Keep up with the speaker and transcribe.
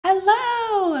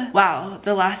Wow,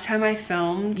 the last time I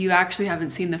filmed, you actually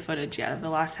haven't seen the footage yet of the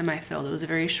last time I filmed. It was a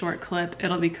very short clip.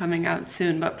 It'll be coming out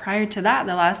soon. But prior to that,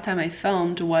 the last time I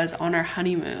filmed was on our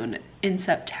honeymoon in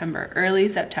September, early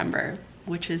September,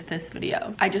 which is this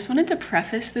video. I just wanted to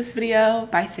preface this video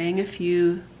by saying a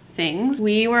few things.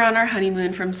 We were on our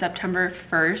honeymoon from September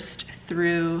 1st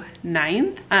through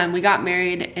 9th. We got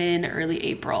married in early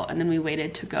April, and then we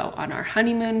waited to go on our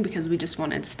honeymoon because we just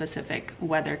wanted specific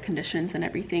weather conditions and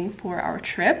everything for our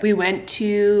trip. We went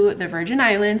to the Virgin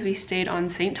Islands. We stayed on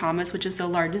St. Thomas, which is the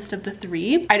largest of the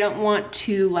three. I don't want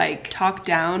to like talk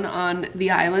down on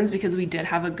the islands because we did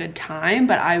have a good time,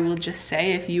 but I will just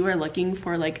say if you are looking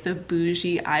for like the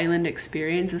bougie island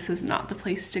experience, this is not the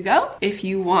place to go. If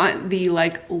you want the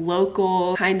like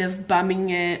local kind of bumming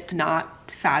it, not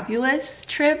fabulous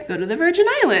trip, go to the Virgin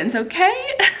Islands,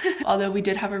 okay? Although we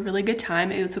did have a really good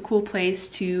time. It was a cool place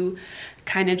to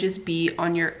kind of just be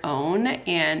on your own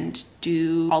and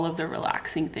do all of the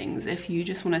relaxing things. If you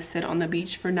just want to sit on the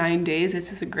beach for 9 days,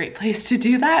 this is a great place to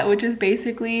do that, which is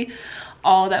basically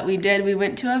all that we did. We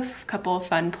went to a couple of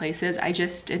fun places. I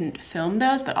just didn't film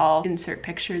those, but I'll insert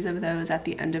pictures of those at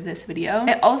the end of this video.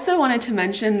 I also wanted to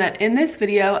mention that in this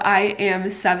video, I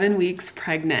am 7 weeks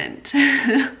pregnant.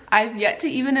 I've yet to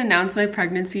even announce my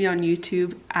pregnancy on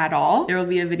YouTube at all. There will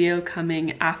be a video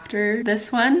coming after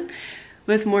this one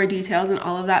with more details and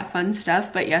all of that fun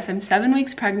stuff. But yes, I'm 7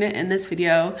 weeks pregnant in this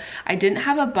video. I didn't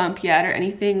have a bump yet or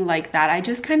anything like that. I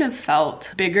just kind of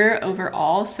felt bigger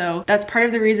overall. So that's part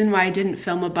of the reason why I didn't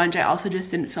film a bunch. I also just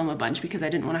didn't film a bunch because I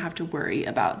didn't want to have to worry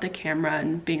about the camera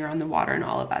and being around the water and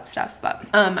all of that stuff. But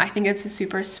I think it's a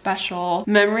super special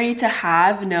memory to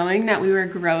have, knowing that we were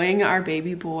growing our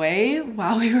baby boy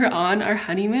while we were on our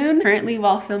honeymoon. Currently,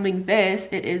 while filming this,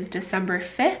 it is December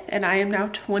 5th and I am now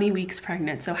 20 weeks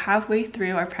pregnant. So halfway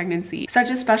through our pregnancy. Such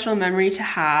a special memory to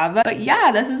have. But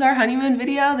yeah, this is our honeymoon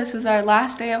video. This is our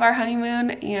last day of our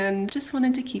honeymoon and just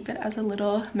wanted to keep it as a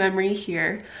little memory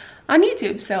here on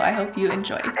YouTube. So I hope you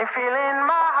enjoy. Ain't feeling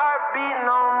my heartbeat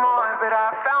no more, but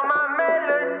I found my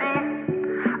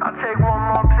melody. I'll take one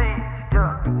more, please.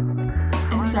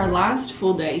 It's our last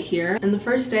full day here, and the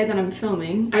first day that I'm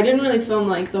filming, I didn't really film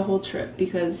like the whole trip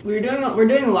because we're doing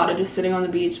a lot of just sitting on the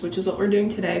beach, which is what we're doing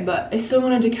today, but I still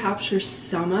wanted to capture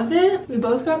some of it. We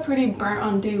both got pretty burnt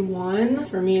on day one.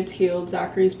 For me, it's healed.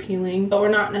 Zachary's peeling, but we're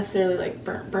not necessarily like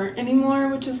burnt anymore,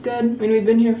 which is good. I mean, we've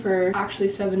been here for actually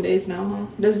 7 days now, huh?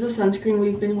 This is the sunscreen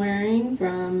we've been wearing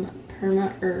from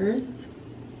Perma Earth.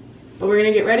 But we're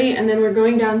gonna get ready and then we're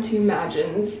going down to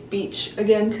Magin's Beach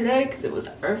again today because it was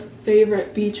our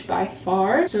favorite beach by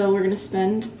far. So we're gonna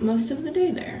spend most of the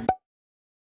day there.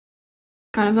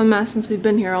 Kind of a mess since we've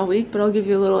been here all week, but I'll give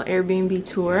you a little Airbnb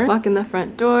tour. Walk in the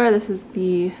front door, this is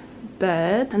the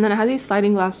bed. And then it has these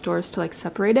sliding glass doors to like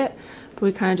separate it, but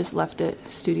we kind of just left it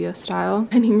studio style.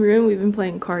 Dining room, we've been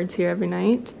playing cards here every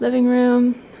night. Living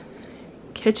room.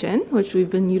 Kitchen, which we've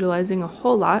been utilizing a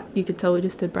whole lot. You could tell we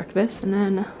just did breakfast. And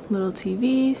then little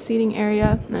TV, seating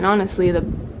area. And then honestly, the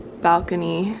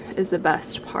balcony is the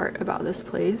best part about this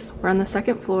place. We're on the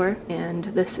 2nd floor and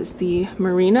this is the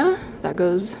marina that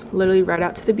goes literally right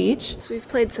out to the beach. So we've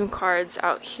played some cards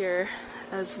out here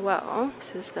as well.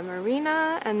 This is the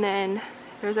marina, and then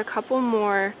there's a couple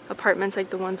more apartments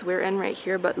like the ones we're in right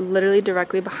here, but literally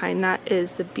directly behind that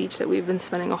is the beach that we've been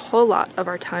spending a whole lot of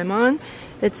our time on.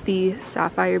 It's the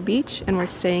Sapphire Beach, and we're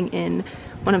staying in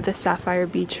one of the Sapphire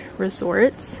Beach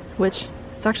resorts, which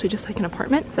it's actually just like an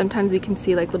apartment. Sometimes we can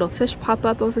see like little fish pop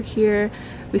up over here.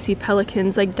 We see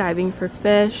pelicans like diving for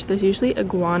fish. There's usually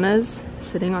iguanas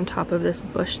sitting on top of this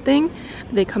bush thing.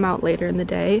 They come out later in the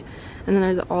day. And then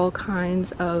there's all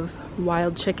kinds of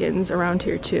wild chickens around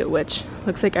here too, which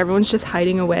looks like everyone's just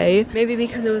hiding away. Maybe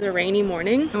because it was a rainy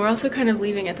morning. And we're also kind of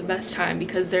leaving at the best time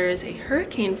because there is a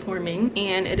hurricane forming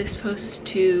and it is supposed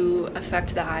to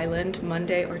affect the island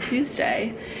Monday or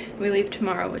Tuesday. We leave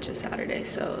tomorrow, which is Saturday,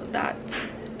 so that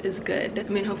is good. I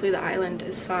mean, hopefully the island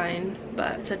is fine,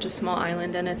 but it's such a small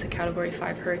island and it's a Category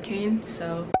 5 hurricane,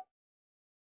 so.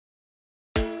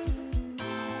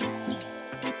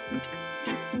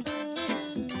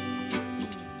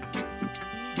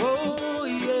 Oh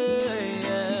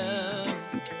yeah,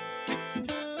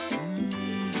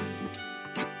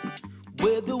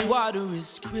 where the water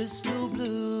is crystal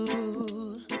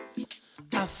blue,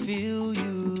 I feel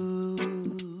you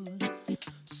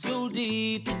so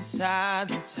deep inside.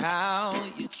 That's how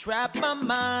you trap my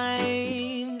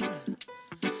mind,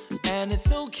 and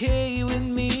it's okay with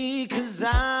me 'cause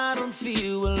I don't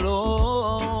feel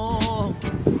alone.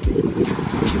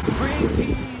 You bring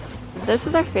peace. This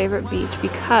is our favorite beach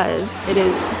because it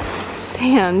is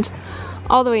sand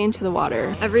all the way into the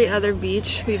water. Every other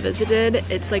beach we visited,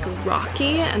 it's like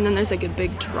rocky and then there's like a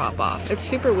big drop off. It's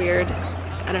super weird.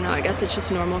 I don't know, I guess it's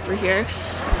just normal for here.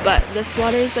 But this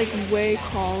water is like way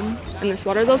calm, and this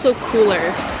water is also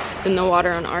cooler than the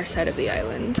water on our side of the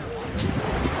island.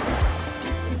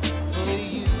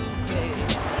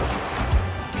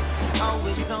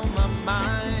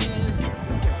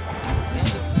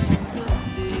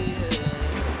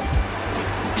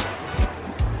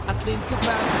 Think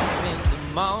about you in the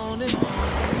morning,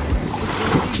 'cause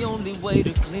you're the only way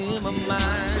to clear my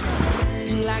mind.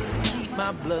 You like to keep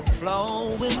my blood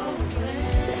flowing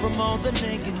from all the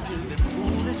negative and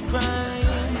foolish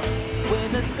crying.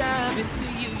 When I dive into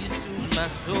you, you soothe my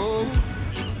soul.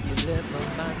 You let my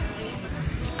mind free.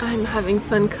 I'm having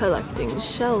fun collecting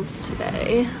shells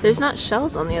today. There's not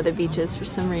shells on the other beaches for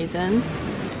some reason,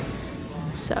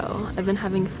 so I've been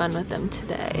having fun with them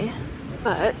today.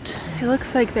 But it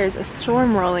looks like there's a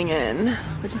storm rolling in,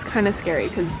 which is kind of scary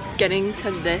because getting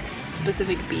to this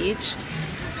specific beach,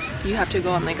 you have to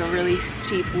go on like a really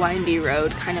steep, windy road,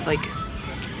 kind of like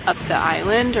up the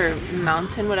island or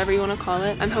mountain, whatever you want to call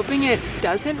it. I'm hoping it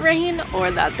doesn't rain or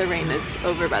that the rain is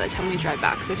over by the time we drive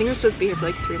back, because I think we're supposed to be here for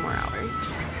like 3 more hours.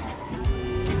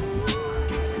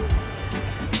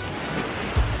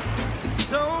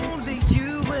 It's only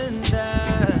you and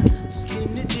I,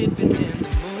 skinny dipping in the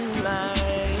moonlight.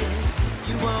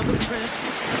 You are the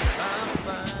precious I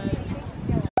find.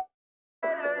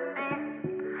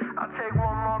 I'll take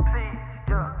one more piece,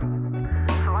 yeah.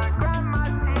 So I grab my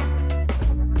teeth.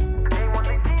 Ain't want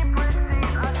to keep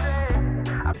receipts, I said.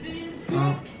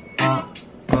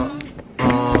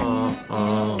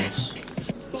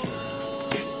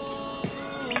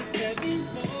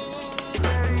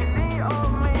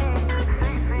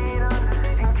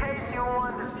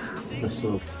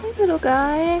 Hey little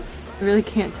guy. I really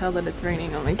can't tell that it's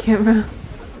raining on my camera.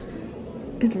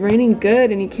 It's raining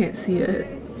good and you can't see it.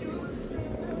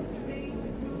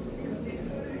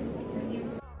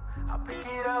 I'll pick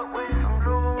it up with some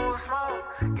blue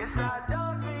smoke. Guess I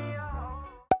dug me up.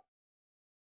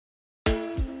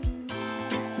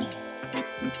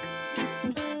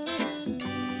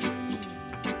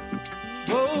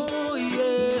 Oh yeah.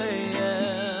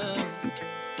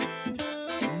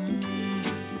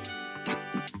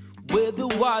 Where the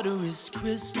water is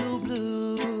crystal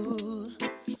blue,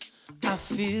 I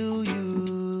feel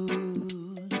you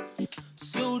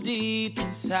so deep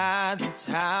inside. That's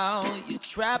how you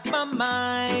trap my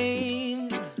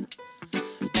mind.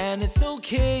 And it's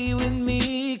okay with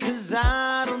me, 'cause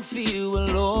I don't feel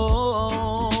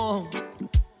alone.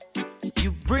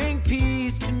 You bring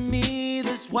peace to me,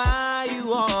 that's why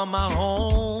you are my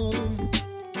home.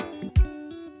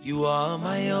 You are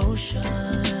my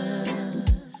ocean,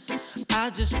 I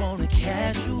just wanna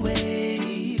catch a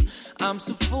wave. I'm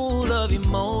so full of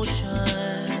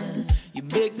emotion, you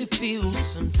make me feel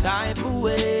some type of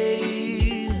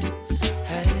way.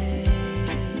 Hey,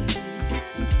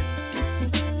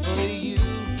 for you,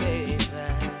 baby,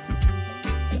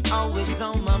 you're always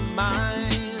on my mind.